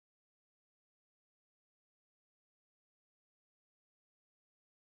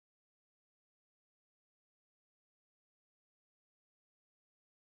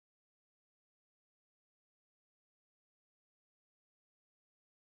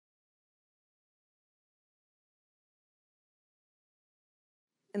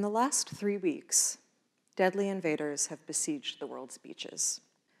In the last 3 weeks, deadly invaders have besieged the world's beaches.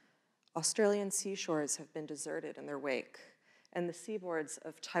 Australian seashores have been deserted in their wake, and the seaboards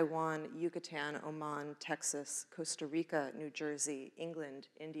of Taiwan, Yucatan, Oman, Texas, Costa Rica, New Jersey, England,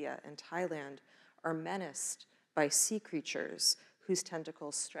 India, and Thailand are menaced by sea creatures whose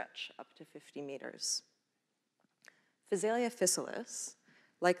tentacles stretch up to 50 meters. Physalia physalis,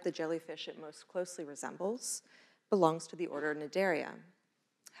 like the jellyfish it most closely resembles, belongs to the order Cnidaria.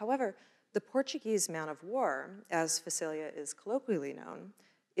 However, the Portuguese man-of-war, as Physalia is colloquially known,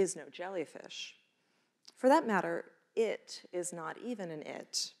 is no jellyfish. For that matter, it is not even an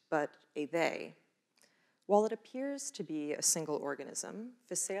it, but a they. While it appears to be a single organism,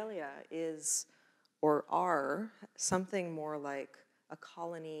 Physalia is, or are, something more like a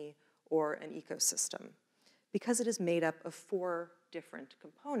colony or an ecosystem, because it is made up of 4 different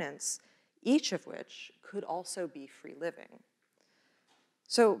components, each of which could also be free living.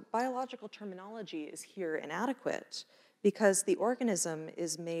 So biological terminology is here inadequate because the organism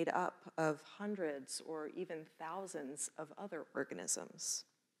is made up of hundreds or even thousands of other organisms.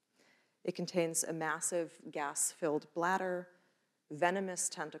 It contains a massive gas-filled bladder, venomous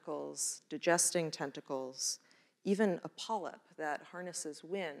tentacles, digesting tentacles, even a polyp that harnesses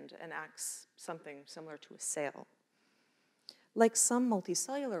wind and acts something similar to a sail. Like some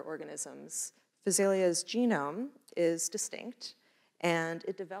multicellular organisms, Physalia's genome is distinct, and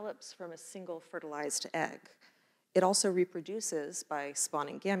it develops from a single fertilized egg. It also reproduces by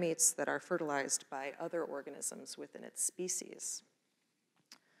spawning gametes that are fertilized by other organisms within its species.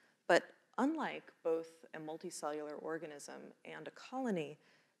 But unlike both a multicellular organism and a colony,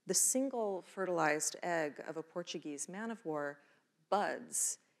 the single fertilized egg of a Portuguese man-of-war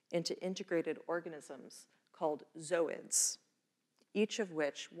buds into integrated organisms called zooids, each of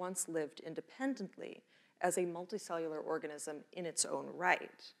which once lived independently as a multicellular organism in its own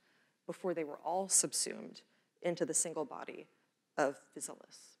right, before they were all subsumed into the single body of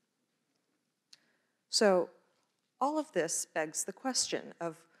Physalis. So all of this begs the question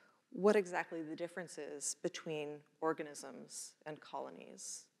of what exactly the difference is between organisms and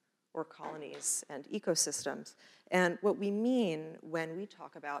colonies, or colonies and ecosystems, and what we mean when we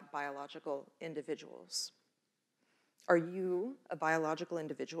talk about biological individuals. Are you a biological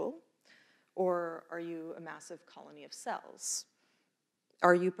individual, or are you a massive colony of cells?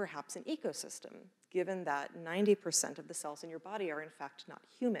 Are you perhaps an ecosystem, given that 90% of the cells in your body are in fact not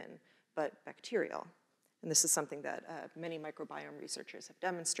human, but bacterial? And this is something that many microbiome researchers have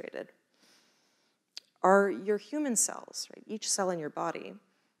demonstrated. Are your human cells, right, each cell in your body,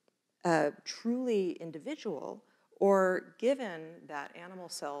 truly individual, or given that animal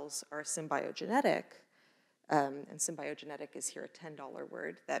cells are symbiogenetic, and symbiogenetic is here a $10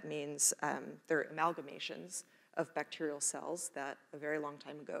 word, that means they're amalgamations of bacterial cells that a very long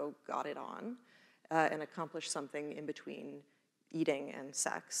time ago got it on and accomplished something in between eating and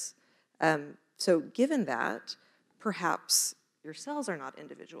sex. So given that, perhaps your cells are not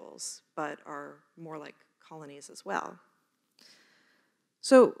individuals, but are more like colonies as well.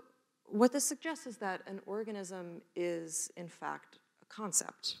 So what this suggests is that an organism is, in fact, a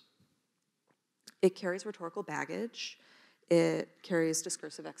concept. It carries rhetorical baggage, it carries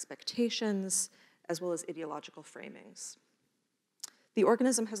discursive expectations, as well as ideological framings. The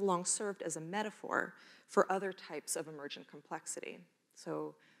organism has long served as a metaphor for other types of emergent complexity.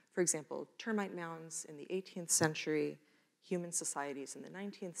 So, for example, termite mounds in the 18th century, human societies in the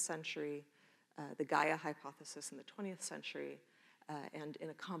 19th century, the Gaia hypothesis in the 20th century, and in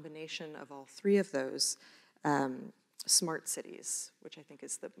a combination of all 3 of those, smart cities, which I think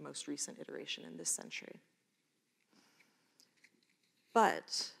is the most recent iteration in this century.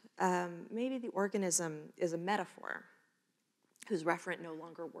 But maybe the organism is a metaphor whose referent no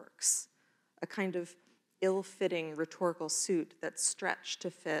longer works, a kind of ill-fitting rhetorical suit that's stretched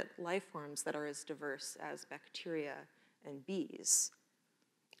to fit life forms that are as diverse as bacteria and bees.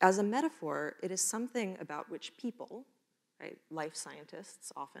 As a metaphor, it is something about which people, right, life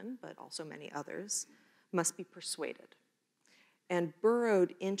scientists often, but also many others, must be persuaded. And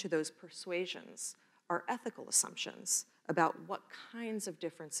burrowed into those persuasions are ethical assumptions about what kinds of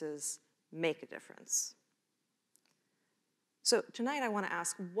differences make a difference. So tonight I want to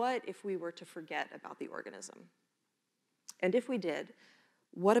ask, what if we were to forget about the organism? And if we did,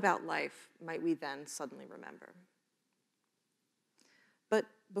 what about life might we then suddenly remember? But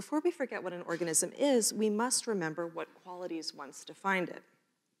before we forget what an organism is, we must remember what qualities once defined it.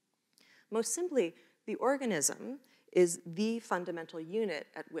 Most simply, the organism is the fundamental unit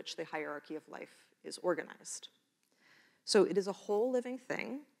at which the hierarchy of life is organized. So it is a whole living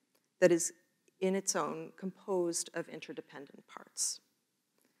thing that is in its own composed of interdependent parts.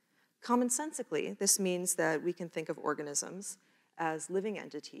 Commonsensically, this means that we can think of organisms as living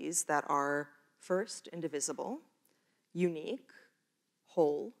entities that are first indivisible, unique,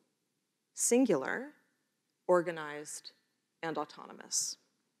 whole, singular, organized, and autonomous.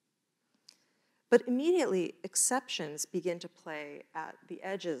 But immediately, exceptions begin to play at the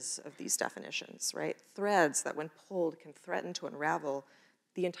edges of these definitions, right? Threads that, when pulled, can threaten to unravel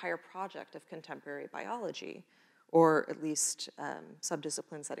the entire project of contemporary biology, or at least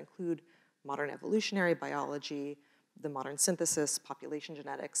subdisciplines that include modern evolutionary biology, the modern synthesis, population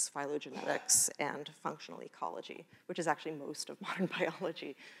genetics, phylogenetics, and functional ecology, which is actually most of modern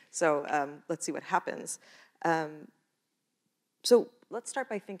biology. So let's see what happens. So let's start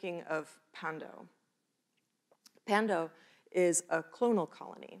by thinking of Pando. Pando is a clonal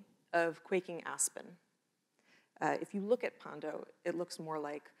colony of quaking aspen. If you look at Pando, it looks more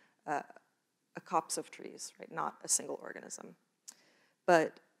like a copse of trees, right? Not a single organism.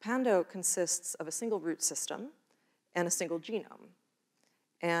 But Pando consists of a single root system and a single genome.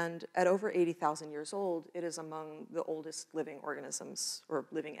 And at over 80,000 years old, it is among the oldest living organisms or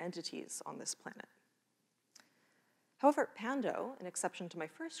living entities on this planet. However, Pando, in exception to my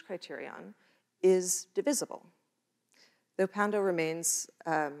first criterion, is divisible. Though Pando remains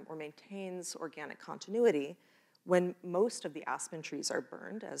or maintains organic continuity, when most of the aspen trees are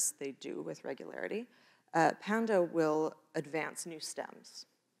burned, as they do with regularity, Pando will advance new stems.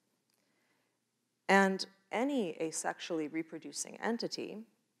 And any asexually reproducing entity,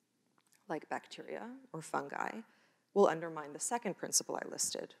 like bacteria or fungi, will undermine the second principle I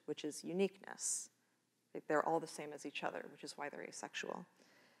listed, which is uniqueness. They're all the same as each other, which is why they're asexual.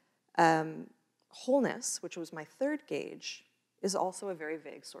 Wholeness, which was my third gauge, is also a very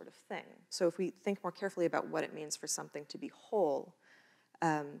vague sort of thing. So if we think more carefully about what it means for something to be whole,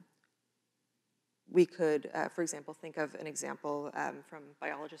 we could, for example, think of an example from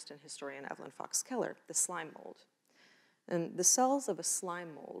biologist and historian Evelyn Fox Keller, the slime mold. And the cells of a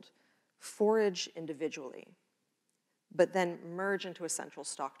slime mold forage individually, but then merge into a central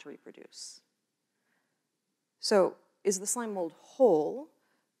stalk to reproduce. So is the slime mold whole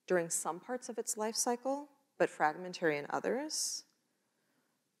during some parts of its life cycle, but fragmentary in others?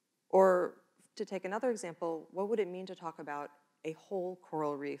 Or to take another example, what would it mean to talk about a whole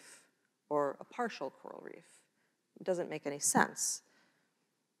coral reef or a partial coral reef? It doesn't make any sense.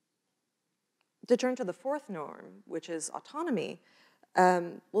 To turn to the fourth norm, which is autonomy,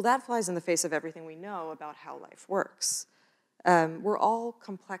 well, that flies in the face of everything we know about how life works. We're all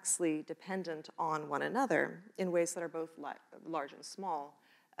complexly dependent on one another in ways that are both large and small.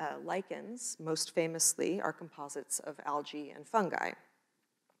 Lichens, most famously, are composites of algae and fungi.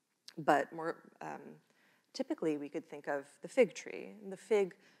 But more typically, we could think of the fig tree. The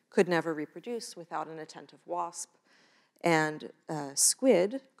fig could never reproduce without an attentive wasp. And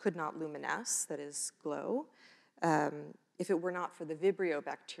squid could not luminesce, that is, glow, if it were not for the Vibrio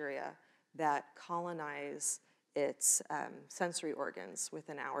bacteria that colonize its sensory organs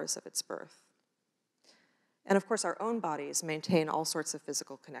within hours of its birth. And of course, our own bodies maintain all sorts of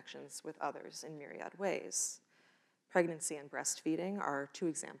physical connections with others in myriad ways. Pregnancy and breastfeeding are two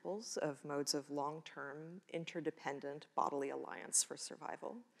examples of modes of long-term, interdependent bodily alliance for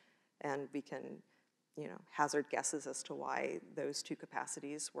survival. And we can, hazard guesses as to why those two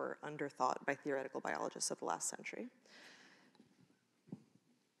capacities were underthought by theoretical biologists of the last century.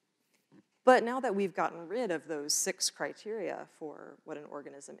 But now that we've gotten rid of those 6 criteria for what an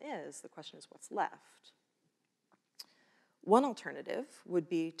organism is, the question is what's left? One alternative would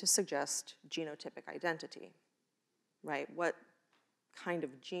be to suggest genotypic identity, right? What kind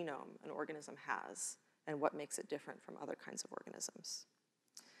of genome an organism has and what makes it different from other kinds of organisms.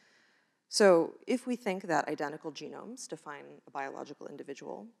 So if we think that identical genomes define a biological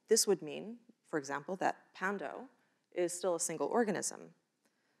individual, this would mean, for example, that Pando is still a single organism.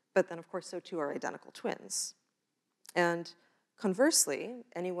 But then, of course, so too are identical twins. And conversely,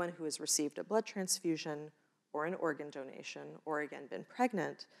 anyone who has received a blood transfusion or an organ donation or, again, been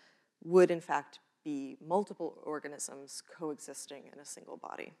pregnant would, in fact, be multiple organisms coexisting in a single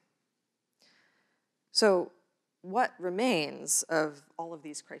body. So what remains of all of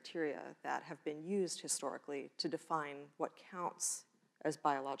these criteria that have been used historically to define what counts as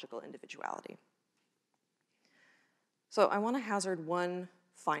biological individuality? So I want to hazard one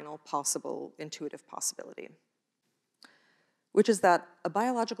final possible intuitive possibility, which is that a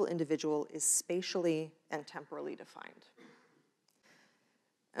biological individual is spatially and temporally defined.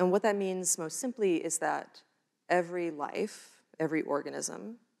 And what that means most simply is that every life, every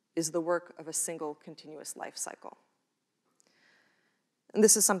organism, is the work of a single continuous life cycle. And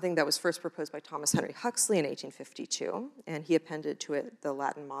this is something that was first proposed by Thomas Henry Huxley in 1852, and he appended to it the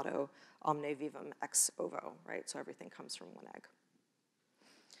Latin motto, omne vivum ex ovo, right? So everything comes from one egg.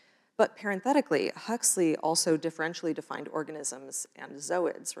 But parenthetically, Huxley also differentially defined organisms and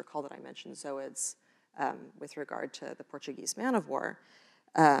zooids. Recall that I mentioned zooids with regard to the Portuguese man-of-war.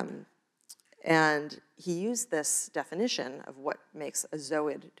 And he used this definition of what makes a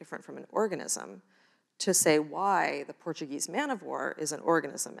zooid different from an organism to say why the Portuguese man-of-war is an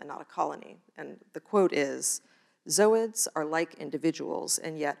organism and not a colony. And the quote is, "Zooids are like individuals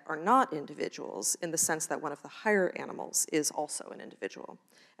and yet are not individuals in the sense that one of the higher animals is also an individual."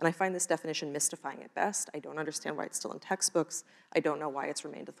 And I find this definition mystifying at best. I don't understand why it's still in textbooks. I don't know why it's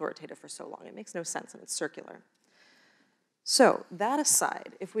remained authoritative for so long. It makes no sense and it's circular. So that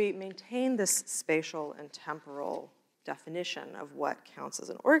aside, if we maintain this spatial and temporal definition of what counts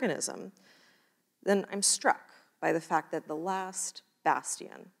as an organism, then I'm struck by the fact that the last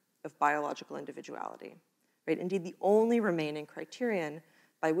bastion of biological individuality, right, indeed the only remaining criterion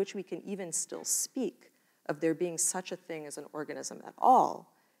by which we can even still speak of there being such a thing as an organism at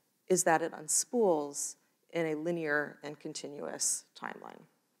all, is that it unspools in a linear and continuous timeline.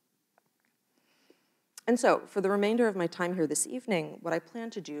 And so, for the remainder of my time here this evening, what I plan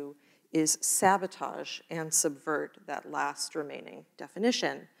to do is sabotage and subvert that last remaining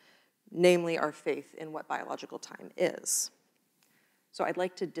definition, namely our faith in what biological time is. So I'd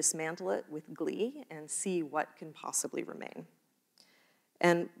like to dismantle it with glee and see what can possibly remain.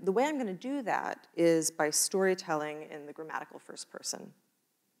 And the way I'm going to do that is by storytelling in the grammatical first person.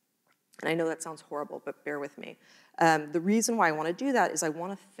 And I know that sounds horrible, but bear with me. The reason why I want to do that is I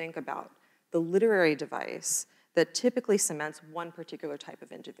want to think about the literary device that typically cements one particular type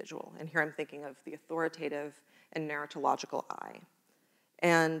of individual. And here I'm thinking of the authoritative and narratological I.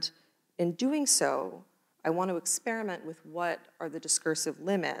 And in doing so, I want to experiment with what are the discursive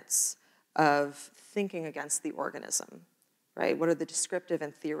limits of thinking against the organism, right? What are the descriptive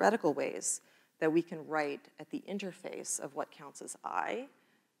and theoretical ways that we can write at the interface of what counts as I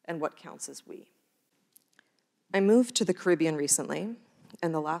and what counts as we? I moved to the Caribbean recently,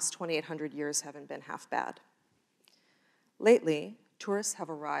 and the last 2,800 years haven't been half bad. Lately, tourists have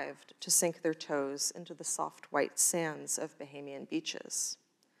arrived to sink their toes into the soft white sands of Bahamian beaches.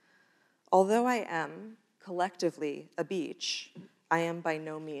 Although I am, collectively, a beach, I am by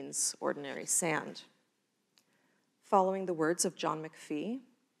no means ordinary sand. Following the words of John McPhee,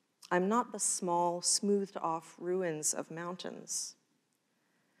 I'm not the small, smoothed-off ruins of mountains.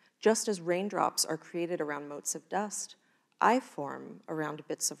 Just as raindrops are created around motes of dust, I form around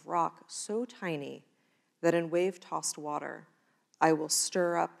bits of rock so tiny that in wave-tossed water, I will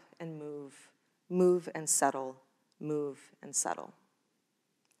stir up and move and settle, move and settle.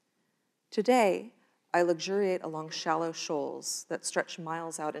 Today, I luxuriate along shallow shoals that stretch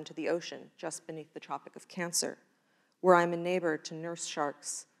miles out into the ocean just beneath the Tropic of Cancer, where I'm a neighbor to nurse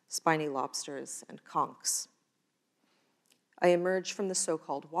sharks, spiny lobsters, and conchs. I emerge from the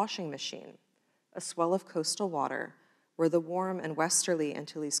so-called washing machine, a swell of coastal water where the warm and westerly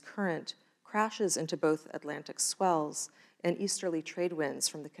Antilles current crashes into both Atlantic swells and easterly trade winds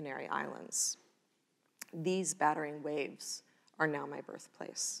from the Canary Islands. These battering waves are now my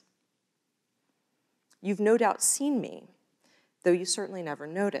birthplace. You've no doubt seen me, though you certainly never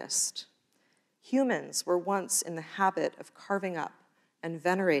noticed. Humans were once in the habit of carving up and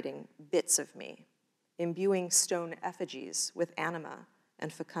venerating bits of me, imbuing stone effigies with anima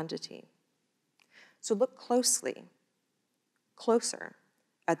and fecundity. So look closer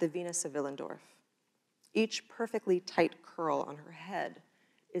at the Venus of Willendorf. Each perfectly tight curl on her head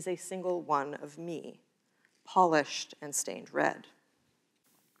is a single one of me, polished and stained red.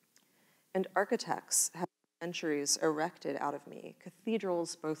 And architects have for centuries erected out of me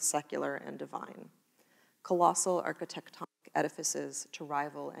cathedrals both secular and divine, colossal architectonic edifices to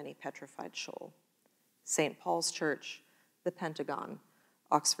rival any petrified shoal. St. Paul's Church, the Pentagon,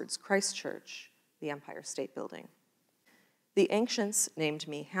 Oxford's Christ Church, the Empire State Building. The ancients named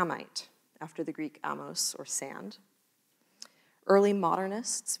me Hamite, after the Greek amos, or sand. Early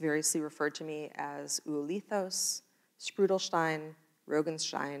modernists variously referred to me as Uolithos, Sprudelstein,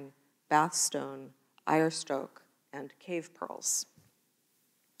 Rogenstein, Bathstone, Eierstoke, and cave pearls.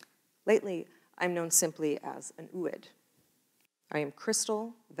 Lately, I'm known simply as an Uid. I am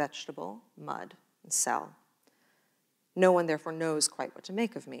crystal, vegetable, mud, and cell. No one therefore knows quite what to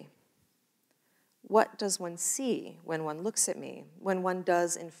make of me. What does one see when one looks at me, when one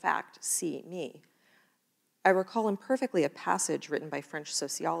does in fact see me? I recall imperfectly a passage written by French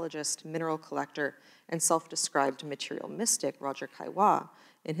sociologist, mineral collector, and self-described material mystic Roger Caillois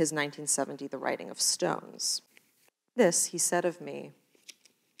in his 1970 The Writing of Stones. This, he said of me,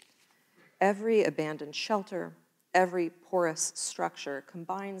 Every abandoned shelter, every porous structure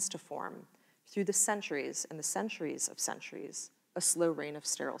combines to form, through the centuries and the centuries of centuries, a slow rain of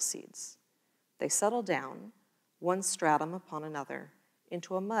sterile seeds. They settle down, one stratum upon another,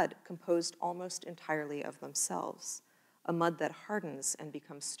 into a mud composed almost entirely of themselves, a mud that hardens and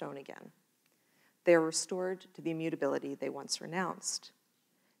becomes stone again. They are restored to the immutability they once renounced.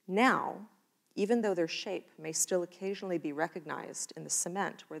 Now, even though their shape may still occasionally be recognized in the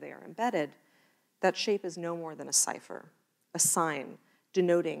cement where they are embedded, that shape is no more than a cipher, a sign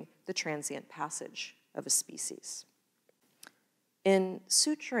denoting the transient passage of a species. In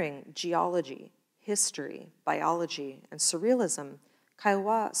suturing geology, history, biology, and surrealism,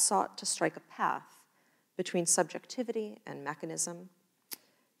 Kaiwa sought to strike a path between subjectivity and mechanism,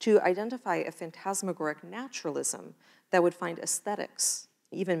 to identify a phantasmagoric naturalism that would find aesthetics,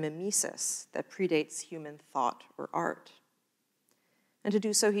 even mimesis, that predates human thought or art. And to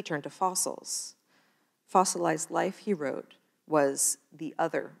do so, he turned to fossils. Fossilized life, he wrote, was the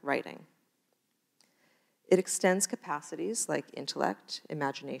other writing. It extends capacities like intellect,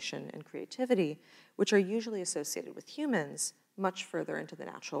 imagination, and creativity, which are usually associated with humans, much further into the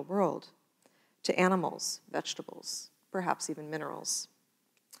natural world, to animals, vegetables, perhaps even minerals.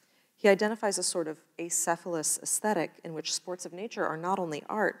 He identifies a sort of acephalous aesthetic in which sports of nature are not only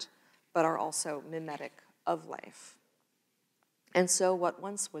art, but are also mimetic of life. And so what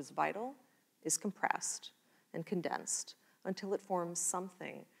once was vital is compressed and condensed until it forms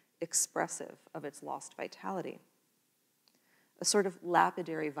something expressive of its lost vitality. A sort of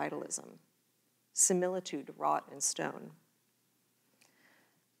lapidary vitalism, similitude wrought in stone.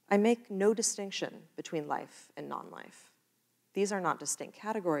 I make no distinction between life and non-life. These are not distinct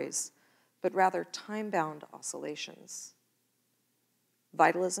categories, but rather time-bound oscillations.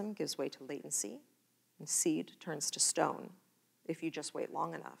 Vitalism gives way to latency, and seed turns to stone if you just wait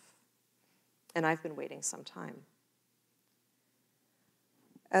long enough. And I've been waiting some time.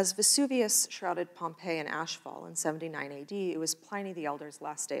 As Vesuvius shrouded Pompeii in ashfall in 79 AD, it was Pliny the Elder's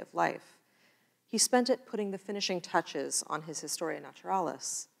last day of life. He spent it putting the finishing touches on his Historia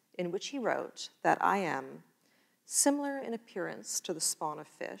Naturalis, in which he wrote that I am similar in appearance to the spawn of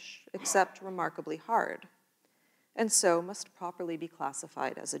fish, except remarkably hard, and so must properly be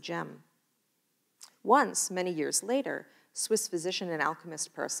classified as a gem. Once, many years later, Swiss physician and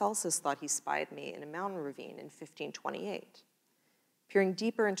alchemist Paracelsus thought he spied me in a mountain ravine in 1528. Peering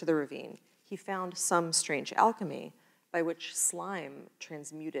deeper into the ravine, he found some strange alchemy by which slime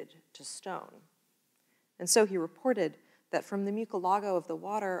transmuted to stone. And so he reported that from the mucilago of the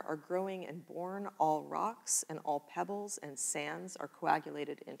water are growing and born all rocks, and all pebbles and sands are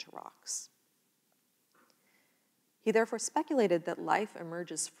coagulated into rocks. He therefore speculated that life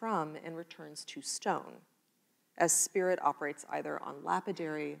emerges from and returns to stone, as spirit operates either on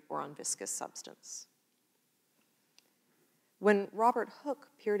lapidary or on viscous substance. When Robert Hooke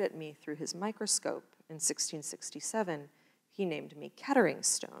peered at me through his microscope in 1667, he named me Kettering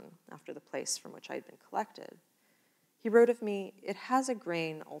Stone, after the place from which I had been collected. He wrote of me, "It has a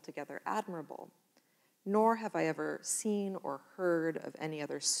grain altogether admirable, nor have I ever seen or heard of any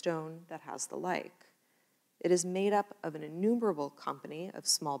other stone that has the like. It is made up of an innumerable company of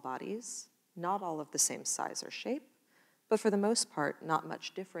small bodies, not all of the same size or shape, but for the most part not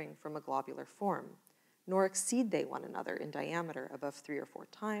much differing from a globular form, nor exceed they one another in diameter above 3 or 4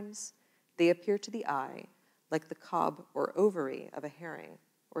 times. They appear to the eye like the cob or ovary of a herring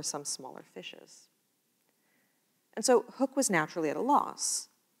or some smaller fishes." And so Hooke was naturally at a loss.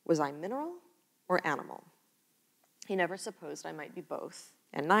 Was I mineral or animal? He never supposed I might be both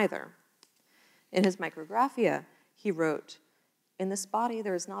and neither. In his Micrographia, he wrote, "In this body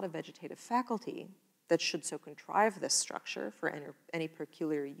there is not a vegetative faculty that should so contrive this structure for any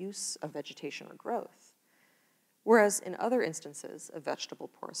peculiar use of vegetation or growth. Whereas in other instances of vegetable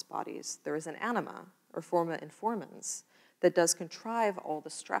porous bodies, there is an anima, or forma informans, that does contrive all the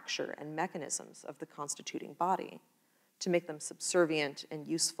structure and mechanisms of the constituting body to make them subservient and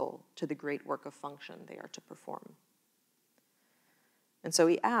useful to the great work of function they are to perform." And so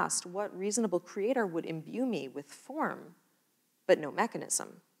he asked, what reasonable creator would imbue me with form, but no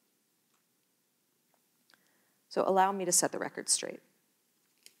mechanism? So allow me to set the record straight.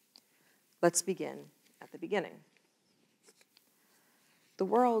 Let's begin at the beginning. The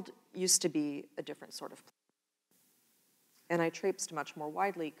world used to be a different sort of place, and I traipsed much more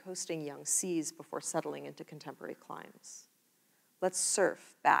widely, coasting young seas before settling into contemporary climes. Let's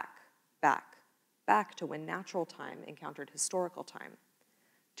surf back to when natural time encountered historical time,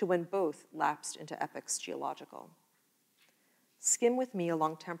 to when both lapsed into epochs geological. Skim with me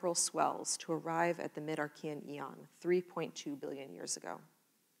along temporal swells to arrive at the mid-Archean eon, 3.2 billion years ago.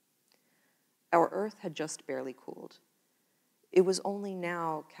 Our Earth had just barely cooled. It was only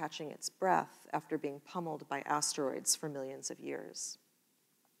now catching its breath after being pummeled by asteroids for millions of years.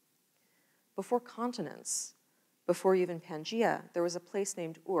 Before continents, before even Pangaea, there was a place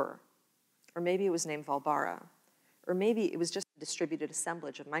named Ur, or maybe it was named Valbara, or maybe it was just a distributed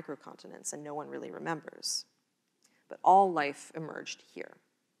assemblage of microcontinents and no one really remembers. But all life emerged here.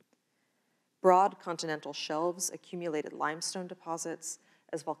 Broad continental shelves accumulated limestone deposits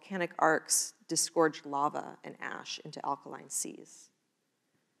as volcanic arcs disgorged lava and ash into alkaline seas.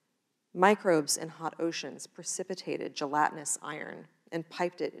 Microbes in hot oceans precipitated gelatinous iron and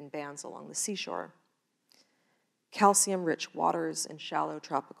piped it in bands along the seashore. Calcium-rich waters and shallow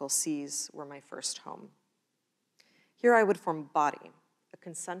tropical seas were my first home. Here I would form a body, a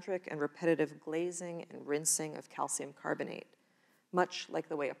concentric and repetitive glazing and rinsing of calcium carbonate, much like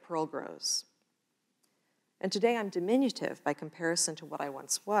the way a pearl grows. And today I'm diminutive by comparison to what I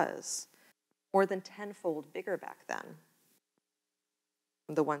once was, more than tenfold bigger back then,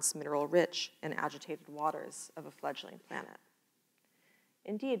 the once mineral-rich and agitated waters of a fledgling planet.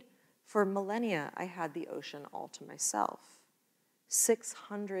 Indeed, for millennia, I had the ocean all to myself.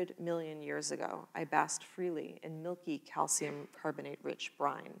 600 million years ago, I basked freely in milky calcium carbonate-rich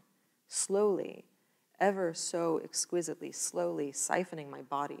brine, slowly, ever so exquisitely slowly siphoning my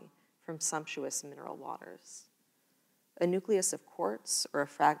body from sumptuous mineral waters. A nucleus of quartz or a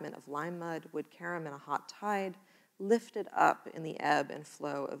fragment of lime mud would carom in a hot tide, lifted up in the ebb and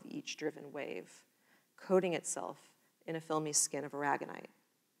flow of each driven wave, coating itself in a filmy skin of aragonite.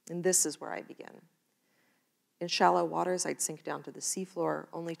 And this is where I begin. In shallow waters, I'd sink down to the seafloor,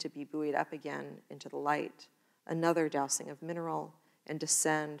 only to be buoyed up again into the light, another dousing of mineral, and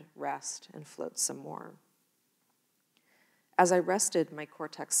descend, rest, and float some more. As I rested, my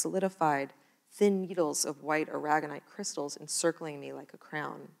cortex solidified, thin needles of white aragonite crystals encircling me like a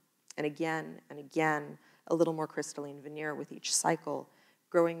crown. And again, a little more crystalline veneer with each cycle,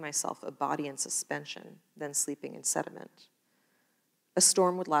 growing myself a body in suspension, then sleeping in sediment. A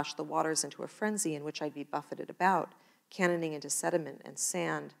storm would lash the waters into a frenzy in which I'd be buffeted about, cannoning into sediment and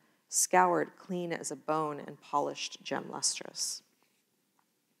sand, scoured clean as a bone and polished gem-lustrous.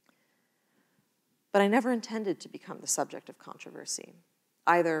 But I never intended to become the subject of controversy,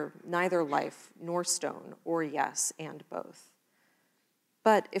 neither life nor stone, or yes and both.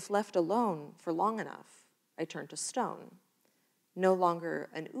 But if left alone for long enough, I turned to stone, no longer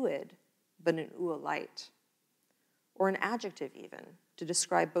an uid, but an uolite, or an adjective even, to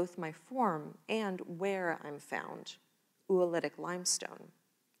describe both my form and where I'm found, uolitic limestone,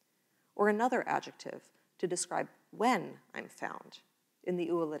 or another adjective to describe when I'm found, in the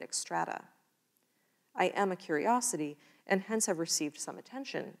uolitic strata. I am a curiosity, and hence have received some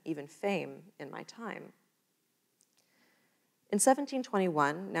attention, even fame, in my time. In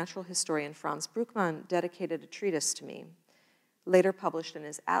 1721, natural historian Franz Bruckmann dedicated a treatise to me, later published in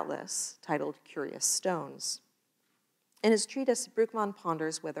his atlas, titled Curious Stones. In his treatise, Bruckmann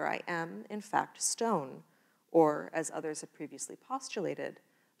ponders whether I am, in fact, stone, or, as others had previously postulated,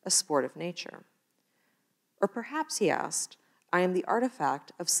 a sport of nature. Or perhaps, he asked, I am the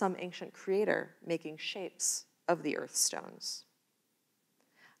artifact of some ancient creator making shapes of the earth stones.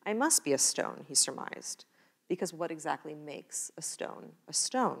 I must be a stone, he surmised, because what exactly makes a stone a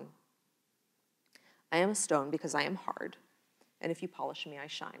stone? I am a stone because I am hard, and if you polish me, I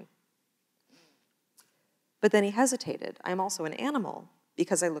shine. But then he hesitated. I am also an animal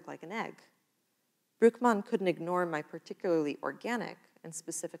because I look like an egg. Bruckmann couldn't ignore my particularly organic and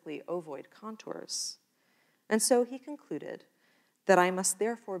specifically ovoid contours. And so he concluded that I must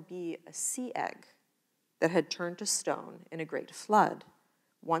therefore be a sea egg that had turned to stone in a great flood,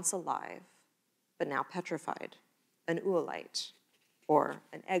 once alive, but now petrified, an uolite, or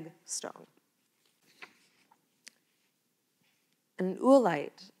an egg stone. An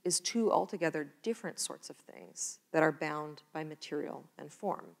uolite is two altogether different sorts of things that are bound by material and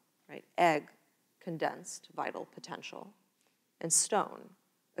form, right? Egg, condensed, vital potential, and stone,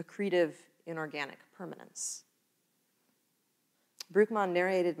 accretive, inorganic permanence. Bruckmann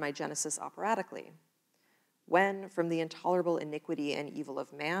narrated my genesis operatically. When, from the intolerable iniquity and evil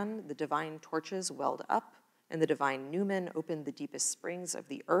of man, the divine torches welled up, and the divine Numen opened the deepest springs of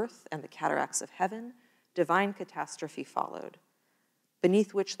the earth and the cataracts of heaven, divine catastrophe followed,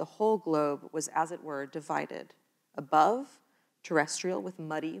 beneath which the whole globe was, as it were, divided. Above, terrestrial with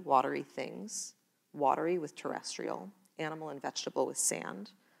muddy, watery things, watery with terrestrial, animal and vegetable with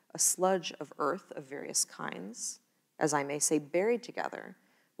sand, a sludge of earth of various kinds, as I may say, buried together,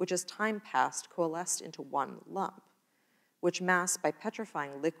 which as time passed coalesced into one lump, which mass by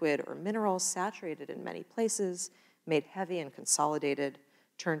petrifying liquid or mineral saturated in many places, made heavy and consolidated,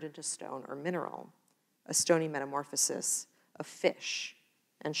 turned into stone or mineral, a stony metamorphosis of fish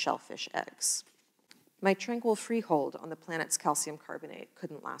and shellfish eggs. My tranquil freehold on the planet's calcium carbonate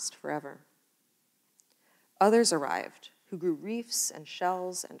couldn't last forever. Others arrived who grew reefs and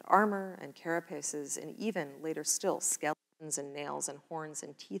shells and armor and carapaces and even, later still, skeletons and nails and horns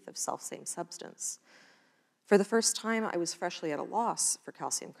and teeth of selfsame substance. For the first time, I was freshly at a loss for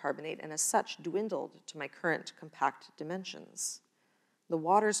calcium carbonate and as such dwindled to my current compact dimensions. The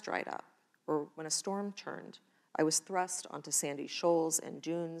waters dried up, or when a storm turned, I was thrust onto sandy shoals and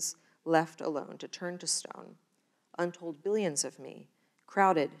dunes, left alone to turn to stone, untold billions of me,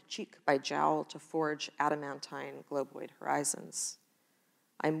 crowded cheek by jowl to forge adamantine globoid horizons.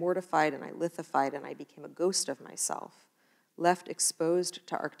 I mortified and I lithified and I became a ghost of myself, left exposed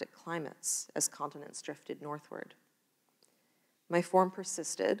to Arctic climates as continents drifted northward. My form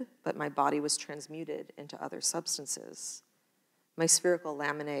persisted, but my body was transmuted into other substances. My spherical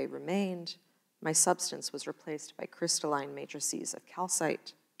laminae remained, my substance was replaced by crystalline matrices of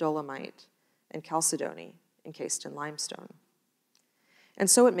calcite, dolomite, and chalcedony encased in limestone. And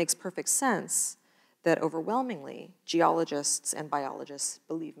so it makes perfect sense that overwhelmingly, geologists and biologists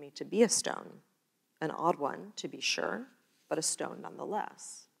believe me to be a stone, an odd one, to be sure, but a stone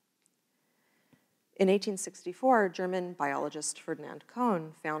nonetheless. In 1864, German biologist Ferdinand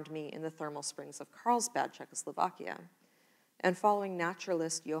Kohn found me in the thermal springs of Carlsbad, Czechoslovakia, and following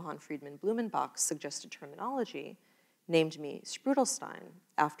naturalist Johann Friedman Blumenbach's suggested terminology, named me Sprudelstein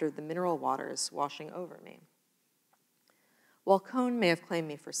after the mineral waters washing over me. While Kohn may have claimed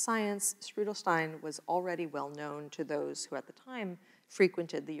me for science, Sprudelstein was already well known to those who at the time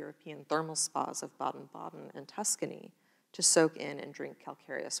frequented the European thermal spas of Baden-Baden and Tuscany to soak in and drink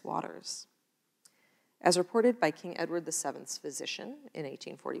calcareous waters. As reported by King Edward VII's physician in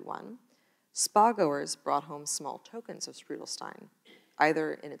 1841, spa-goers brought home small tokens of Sprudelstein,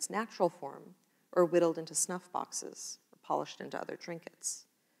 either in its natural form or whittled into snuff boxes or polished into other trinkets.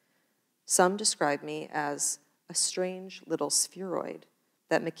 Some describe me as a strange little spheroid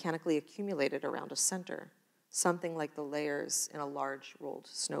that mechanically accumulated around a center, something like the layers in a large rolled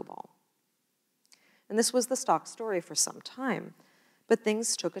snowball. And this was the stock story for some time, but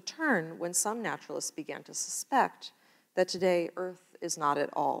things took a turn when some naturalists began to suspect that today Earth is not at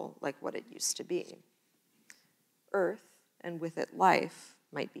all like what it used to be. Earth, and with it life,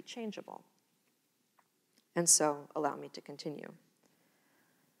 might be changeable. And so, allow me to continue.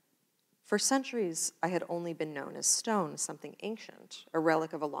 For centuries, I had only been known as stone, something ancient, a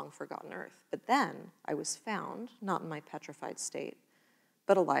relic of a long-forgotten Earth. But then I was found, not in my petrified state,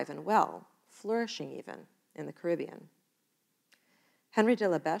 but alive and well, flourishing even, in the Caribbean. Henry de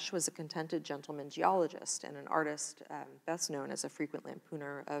la Beche was a contented gentleman geologist and an artist best known as a frequent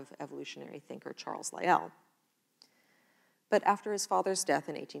lampooner of evolutionary thinker Charles Lyell. But after his father's death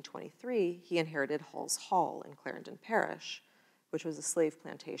in 1823, he inherited Hall's Hall in Clarendon Parish, which was a slave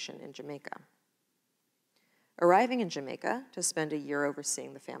plantation in Jamaica. Arriving in Jamaica to spend a year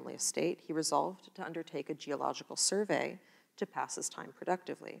overseeing the family estate, he resolved to undertake a geological survey to pass his time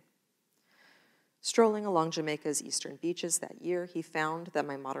productively. Strolling along Jamaica's eastern beaches that year, he found that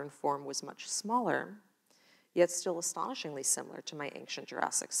my modern form was much smaller, yet still astonishingly similar to my ancient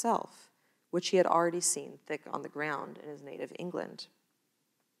Jurassic self, which he had already seen thick on the ground in his native England.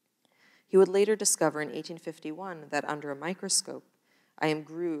 He would later discover in 1851 that under a microscope, I am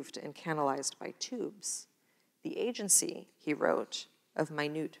grooved and canalized by tubes, the agency, he wrote, of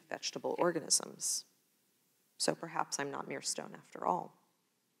minute vegetable organisms. So perhaps I'm not mere stone after all.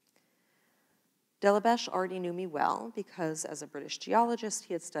 De la Beche already knew me well because, as a British geologist,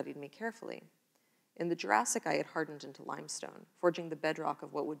 he had studied me carefully. In the Jurassic, I had hardened into limestone, forging the bedrock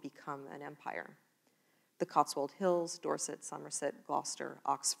of what would become an empire. The Cotswold Hills, Dorset, Somerset, Gloucester,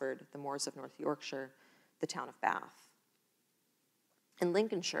 Oxford, the moors of North Yorkshire, the town of Bath. In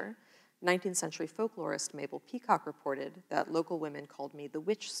Lincolnshire, 19th century folklorist Mabel Peacock reported that local women called me the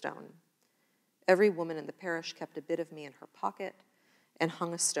witch stone. Every woman in the parish kept a bit of me in her pocket and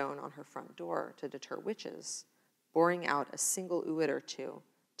hung a stone on her front door to deter witches, boring out a single ouid or two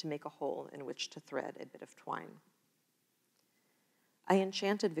to make a hole in which to thread a bit of twine. I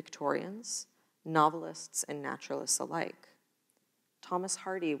enchanted Victorians, novelists, and naturalists alike. Thomas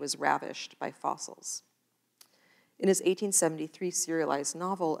Hardy was ravished by fossils. In his 1873 serialized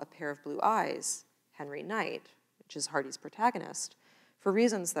novel, A Pair of Blue Eyes, Henry Knight, which is Hardy's protagonist, for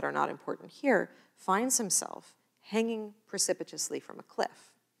reasons that are not important here, finds himself hanging precipitously from a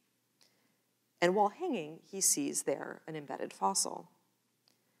cliff. And while hanging, he sees there an embedded fossil.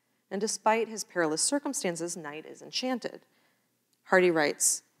 And despite his perilous circumstances, Knight is enchanted. Hardy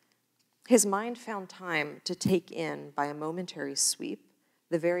writes, his mind found time to take in by a momentary sweep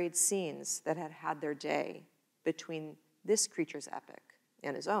the varied scenes that had had their day between this creature's epic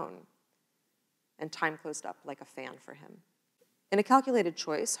and his own, and time closed up like a fan for him. In a calculated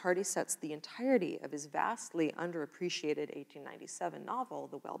choice, Hardy sets the entirety of his vastly underappreciated 1897 novel,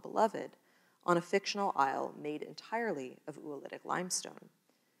 The Well-Beloved, on a fictional isle made entirely of oolitic limestone,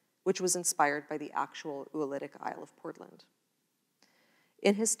 which was inspired by the actual oolitic Isle of Portland.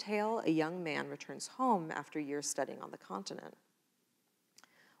 In his tale, a young man returns home after years studying on the continent.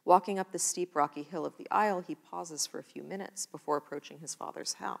 Walking up the steep rocky hill of the isle, he pauses for a few minutes before approaching his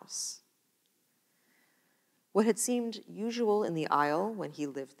father's house. What had seemed usual in the isle when he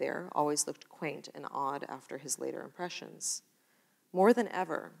lived there always looked quaint and odd after his later impressions. More than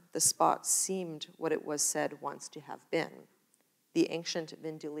ever, the spot seemed what it was said once to have been, the ancient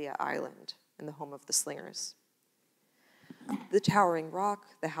Vindulia Island and the home of the slingers. The towering rock,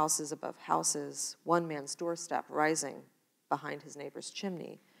 the houses above houses, one man's doorstep rising behind his neighbor's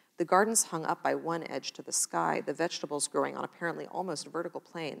chimney, the gardens hung up by one edge to the sky, the vegetables growing on apparently almost vertical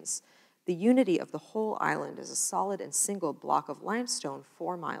plains, the unity of the whole island as a solid and single block of limestone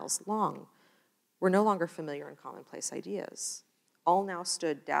 4 miles long, were no longer familiar and commonplace ideas. All now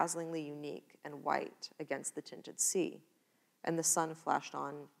stood dazzlingly unique and white against the tinted sea, and the sun flashed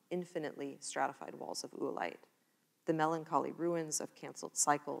on infinitely stratified walls of oolite, the melancholy ruins of canceled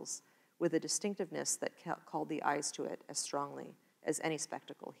cycles, with a distinctiveness that called the eyes to it as strongly as any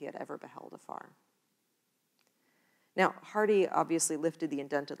spectacle he had ever beheld afar. Now, Hardy obviously lifted the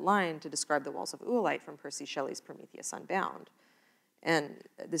indented line to describe the walls of oolite from Percy Shelley's Prometheus Unbound. And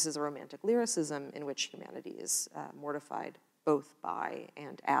this is a romantic lyricism in which humanity is mortified both by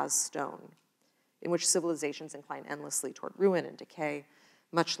and as stone, in which civilizations incline endlessly toward ruin and decay,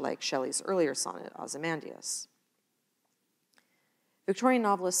 much like Shelley's earlier sonnet, Ozymandias. Victorian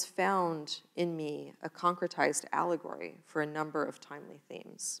novelists found in me a concretized allegory for a number of timely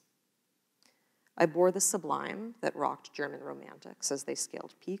themes. I bore the sublime that rocked German romantics as they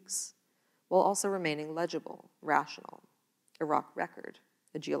scaled peaks, while also remaining legible, rational, a rock record,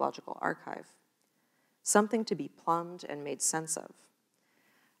 a geological archive, something to be plumbed and made sense of.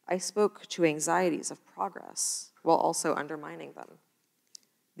 I spoke to anxieties of progress while also undermining them.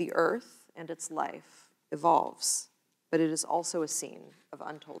 The earth and its life evolves, but it is also a scene of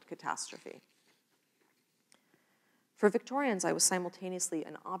untold catastrophe. For Victorians, I was simultaneously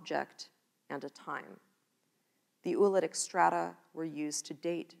an object and a time. The oolitic strata were used to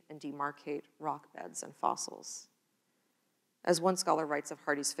date and demarcate rock beds and fossils. As one scholar writes of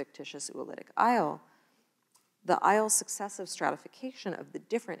Hardy's fictitious oolitic isle, the isle's successive stratification of the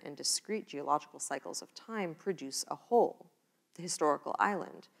different and discrete geological cycles of time produce a whole, the historical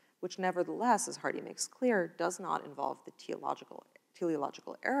island, which nevertheless, as Hardy makes clear, does not involve the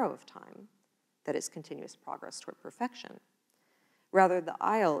teleological arrow of time, that is continuous progress toward perfection. Rather, the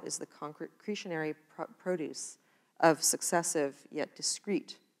isle is the concretionary produce of successive yet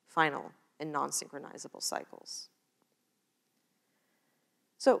discrete, final, and non-synchronizable cycles.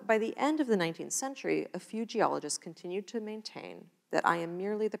 So by the end of the 19th century, a few geologists continued to maintain that I am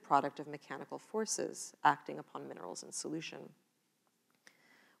merely the product of mechanical forces acting upon minerals in solution.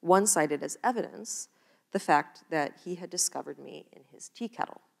 One cited as evidence the fact that he had discovered me in his tea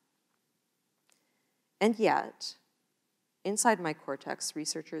kettle. And yet, inside my cortex,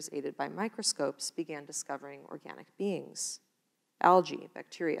 researchers aided by microscopes began discovering organic beings, algae,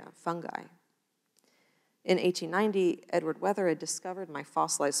 bacteria, fungi. In 1890, Edward Weather had discovered my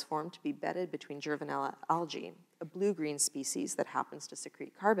fossilized form to be bedded between Gervinella algae, a blue-green species that happens to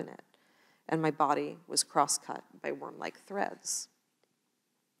secrete carbonate, and my body was cross-cut by worm-like threads.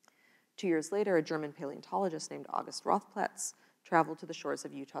 2 years later, a German paleontologist named August Rothpletz traveled to the shores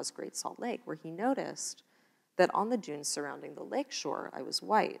of Utah's Great Salt Lake, where he noticed that on the dunes surrounding the lake shore, I was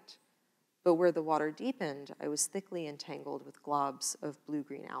white, but where the water deepened, I was thickly entangled with globs of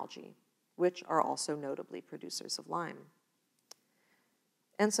blue-green algae, which are also notably producers of lime.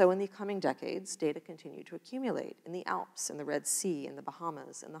 And so in the coming decades, data continued to accumulate. In the Alps, in the Red Sea, in the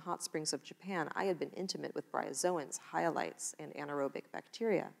Bahamas, in the hot springs of Japan, I had been intimate with bryozoans, hyalites, and anaerobic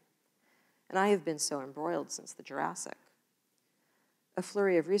bacteria. And I have been so embroiled since the Jurassic. A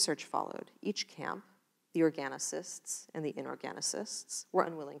flurry of research followed. Each camp, the organicists and the inorganicists, were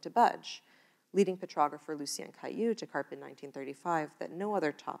unwilling to budge, leading petrographer Lucien Caillou to carp in 1935 that no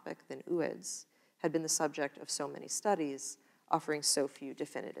other topic than ooids had been the subject of so many studies, offering so few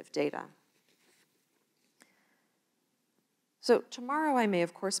definitive data. So tomorrow I may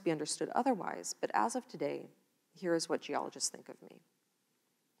of course be understood otherwise, but as of today, here is what geologists think of me.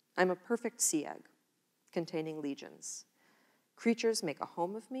 I'm a perfect sea egg, containing legions. Creatures make a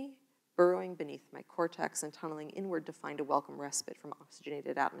home of me, burrowing beneath my cortex and tunneling inward to find a welcome respite from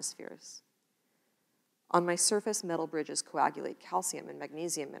oxygenated atmospheres. On my surface, metal bridges coagulate calcium and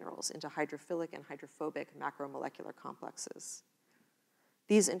magnesium minerals into hydrophilic and hydrophobic macromolecular complexes.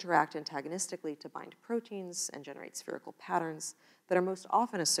 These interact antagonistically to bind proteins and generate spherical patterns that are most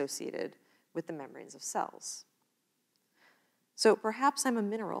often associated with the membranes of cells. So perhaps I'm a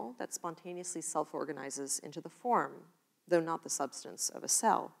mineral that spontaneously self-organizes into the form, though not the substance, of a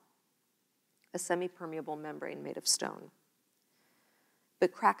cell, a semi-permeable membrane made of stone.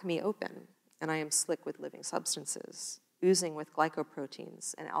 But crack me open, and I am slick with living substances, oozing with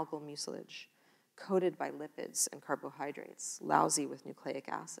glycoproteins and algal mucilage, coated by lipids and carbohydrates, lousy with nucleic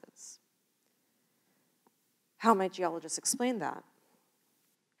acids. How might geologists explain that?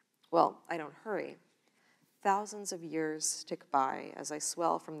 Well, I don't hurry. Thousands of years tick by as I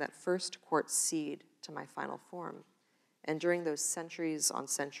swell from that first quartz seed to my final form. And during those centuries on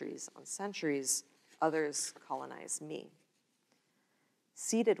centuries on centuries, others colonize me.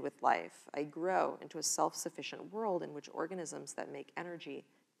 Seeded with life, I grow into a self-sufficient world in which organisms that make energy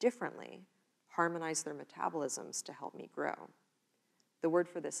differently harmonize their metabolisms to help me grow. The word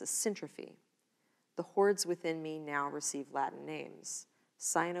for this is syntrophy. The hordes within me now receive Latin names: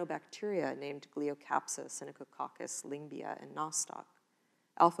 cyanobacteria named Gleocapsa, Synechococcus, Lingbia, and Nostoc,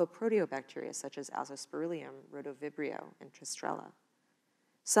 alpha proteobacteria such as Azospirillum, Rhodovibrio, and Tristrella.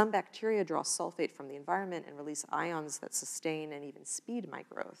 Some bacteria draw sulfate from the environment and release ions that sustain and even speed my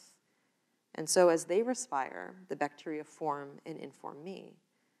growth. And so as they respire, the bacteria form and inform me.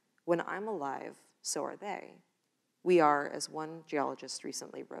 When I'm alive, so are they. We are, as one geologist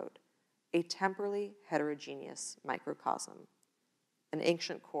recently wrote, a temporally heterogeneous microcosm, an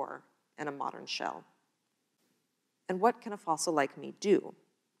ancient core and a modern shell. And what can a fossil like me do?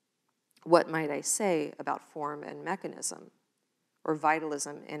 What might I say about form and mechanism, or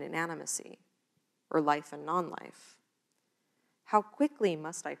vitalism and inanimacy, or life and non-life? How quickly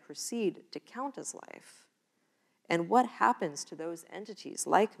must I proceed to count as life? And what happens to those entities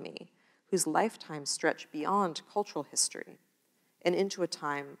like me whose lifetimes stretch beyond cultural history and into a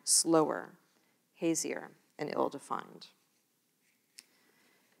time slower, hazier, and ill-defined?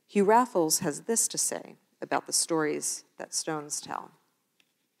 Hugh Raffles has this to say about the stories that stones tell.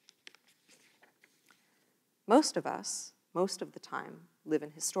 Most of us, most of the time, live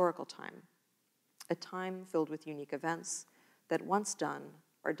in historical time, a time filled with unique events that once done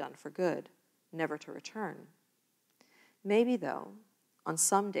are done for good, never to return. Maybe, though, on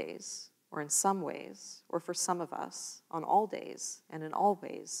some days, or in some ways, or for some of us, on all days and in all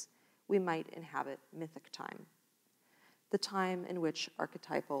ways, we might inhabit mythic time, the time in which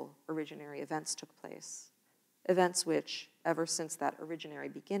archetypal originary events took place, events which, ever since that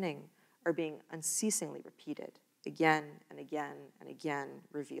originary beginning, are being unceasingly repeated, again and again and again,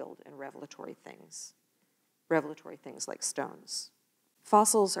 revealed in revelatory things like stones.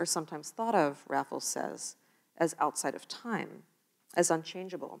 Fossils are sometimes thought of, Raffles says, as outside of time, as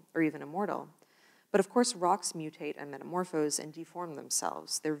unchangeable or even immortal. But of course, rocks mutate and metamorphose and deform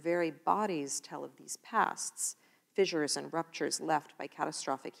themselves. Their very bodies tell of these pasts, fissures and ruptures left by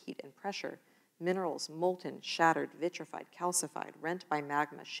catastrophic heat and pressure, minerals molten, shattered, vitrified, calcified, rent by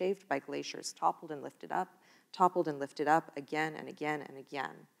magma, shaved by glaciers, toppled and lifted up again and again and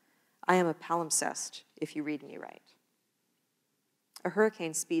again. I am a palimpsest, if you read me right. A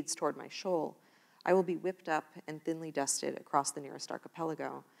hurricane speeds toward my shoal. I will be whipped up and thinly dusted across the nearest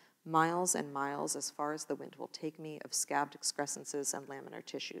archipelago, miles and miles as far as the wind will take me of scabbed excrescences and laminar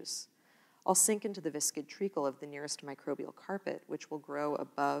tissues. I'll sink into the viscid treacle of the nearest microbial carpet, which will grow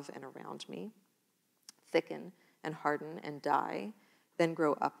above and around me, thicken and harden and die, then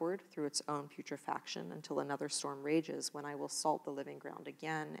grow upward through its own putrefaction until another storm rages, when I will salt the living ground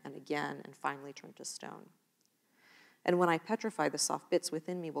again and again and finally turn to stone. And when I petrify, the soft bits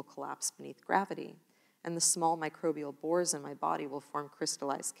within me will collapse beneath gravity, and the small microbial pores in my body will form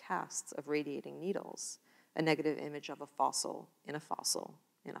crystallized casts of radiating needles, a negative image of a fossil in a fossil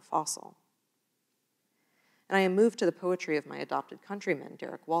in a fossil. And I am moved to the poetry of my adopted countryman,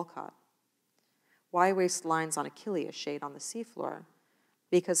 Derek Walcott. Why waste lines on Achille, a shade on the seafloor?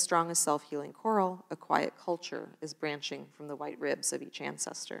 Because strong as self-healing coral, a quiet culture is branching from the white ribs of each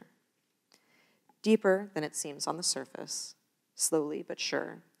ancestor. Deeper than it seems on the surface, slowly but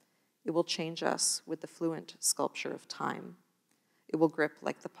sure, it will change us with the fluent sculpture of time. It will grip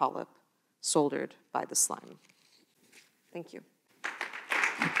like the polyp, soldered by the slime. Thank you.